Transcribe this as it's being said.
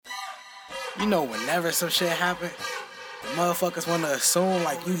You know, whenever some shit happen, the motherfuckers wanna assume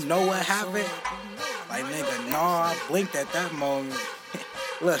like you know what happened. Like, nigga, nah, I blinked at that moment.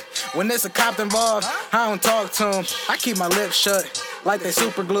 Look, when there's a cop involved, I don't talk to him. I keep my lips shut like they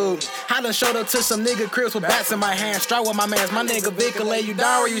super glued. I done showed up to some nigga cribs with bats in my hand. Strike with my mans, my nigga Vic will lay you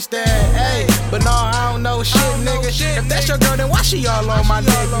down where you stand. Hey, but no, I don't know shit, nigga. If that's your girl, then why she all on my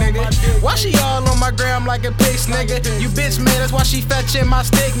dick, nigga? Why she all on my gram like a piss, nigga? You bitch man, that's why she fetching my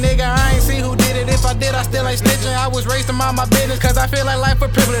stick, nigga. I ain't see who did it. If I did, I still ain't snitching. I was raised to mind my business, cause I feel like life a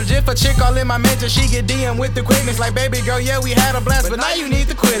privilege. If a chick all in my mention, she get DM with the quickness. Like, baby girl, yeah, we had a blast, but now you need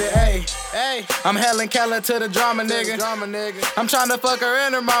to quit it, hey. Hey, I'm Helen Keller to the drama, nigga. I'm tryna fuck her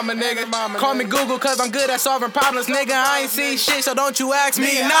and her mama, nigga. Call me Google, cause I'm good at solving problems, nigga. I ain't see shit, so don't you ask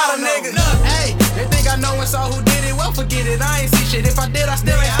me, not a nigga. Hey, they think I know and saw who did it, well forget it. I ain't see shit, if I did, I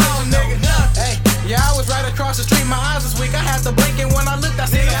still ain't snitching, nigga. Hey, yeah, I was right across the street, my eyes was weak. I had to blink, and when I looked, I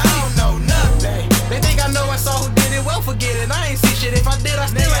said, I don't know nothing. They think I know and saw who did it, well forget it. I ain't see shit, if I did, I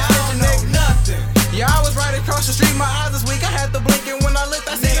still ain't snitching, nigga. Yeah, I was right across the street, my eyes was weak. I had to blink, and when I looked,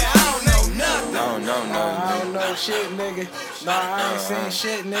 I said, I don't know nothing. I don't know shit, nigga. Nah, I ain't seen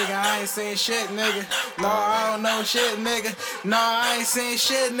shit, nigga. I ain't seen shit, nigga. Nah, I don't know shit, nigga. Nah, I ain't seen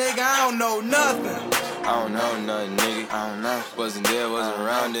shit, nigga. I don't know nothing. I don't know nothing, nigga. I don't know. Wasn't there, wasn't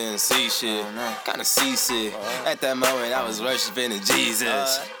around, didn't see shit. Kinda seasick. At that moment, I was worshiping in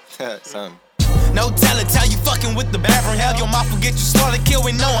Jesus. Something. No telling, tell you fucking with the bathroom. Hell, your mouth will get you slaughtered, killed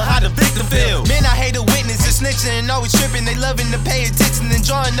with knowing how the victim feel. Men, I hate a witness, they're snitching and always tripping. They loving to pay attention and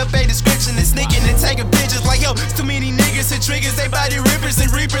drawing up a description and sneaking and taking pictures. Like, yo, it's too many niggas and triggers. They body rippers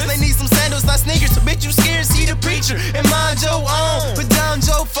and reapers. They need some sandals, not sneakers. So bitch, you scared, see the preacher and mind your own. Put down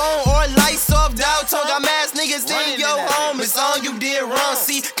your phone or lights off, dial tone. Got mass niggas in your home. It's all you did wrong.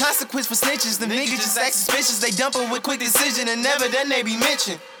 See, consequence for snitches. The niggas just act suspicious. They dump 'em with quick decision and never then they be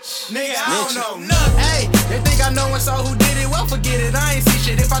mentioned. Nigga, I don't know nothing. Hey, they think I know and saw who did it, well forget it. I ain't see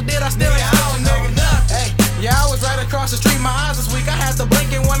shit, if I did, I still ain't snitching, nigga. Hey, yeah, I was right across the street, my eyes was weak. I had to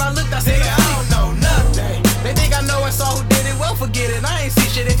blink, and when I looked, I said, I don't know nothing. They think I know and saw who did it, well forget it. I ain't see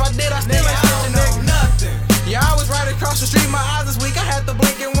shit, if I did, I still ain't snitching, nigga. Yeah, I was right across the street, my eyes was weak. I had to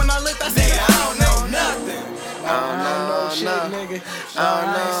blink, and when I looked, I said, I don't know nothing. I don't know shit, nigga. No, I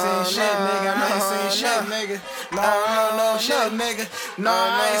ain't seen shit, nigga. I ain't seen shit, nigga. No, I don't know shit, nigga. No,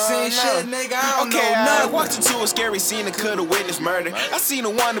 I ain't seen shit, nigga. I don't know nothing. I walked into a scary scene and could've witnessed murder. I seen a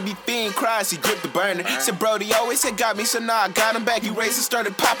wannabe fiend cry as he gripped the burner. Said, Brody always had got me, so now I got him back. You raised and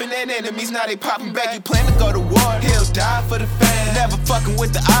started popping at enemies, now they popping back. You plan to go to war, he'll die for the fam. Never fucking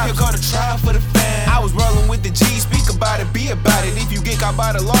with the ops, he'll go to trial for the fam. I was rolling with the G, speak about it, be about it. If you get caught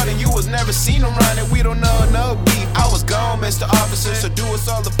by the law, then you was never seen around it. We don't know no beef. I was gone, Mr. Officer, so do us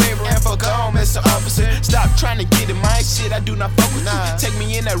all a favor and fuck on, Mr. Officer. Stop trying to get in my shit, I do not fuck with you. Take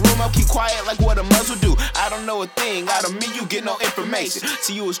me in that room, I'll keep quiet like what a muzzle do. I don't know a thing, out of me you get no information.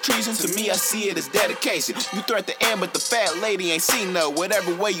 To you it's treason, to me I see it as dedication. You threat the end, but the fat lady ain't seen no.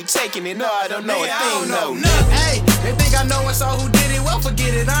 Whatever way you taking it, no, I don't know a thing, no. Hey, they think I know and saw who did it, well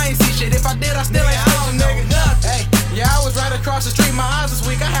forget it. I ain't see shit, if I did, I still ain't snitching, nigga. Hey, yeah, I was right across the street, my eyes was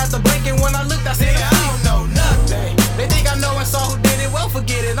weak. I had to blink, and when I looked, I said, I don't know nothing. They think I know and saw who did it, well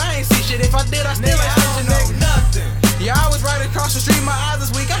forget it. I ain't see shit, if I did, I still ain't snitching, nigga. Yeah, I was right across the street, my eyes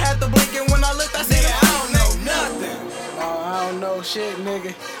was weak. I had to blink, and when I looked, I said, I don't know nothing. No, I don't know shit,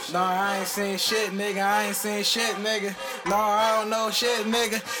 nigga. No, I ain't seen shit, nigga. I ain't seen shit, nigga. No, I don't know shit,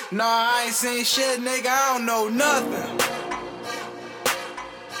 nigga. No, I ain't seen shit, nigga. I don't know nothing.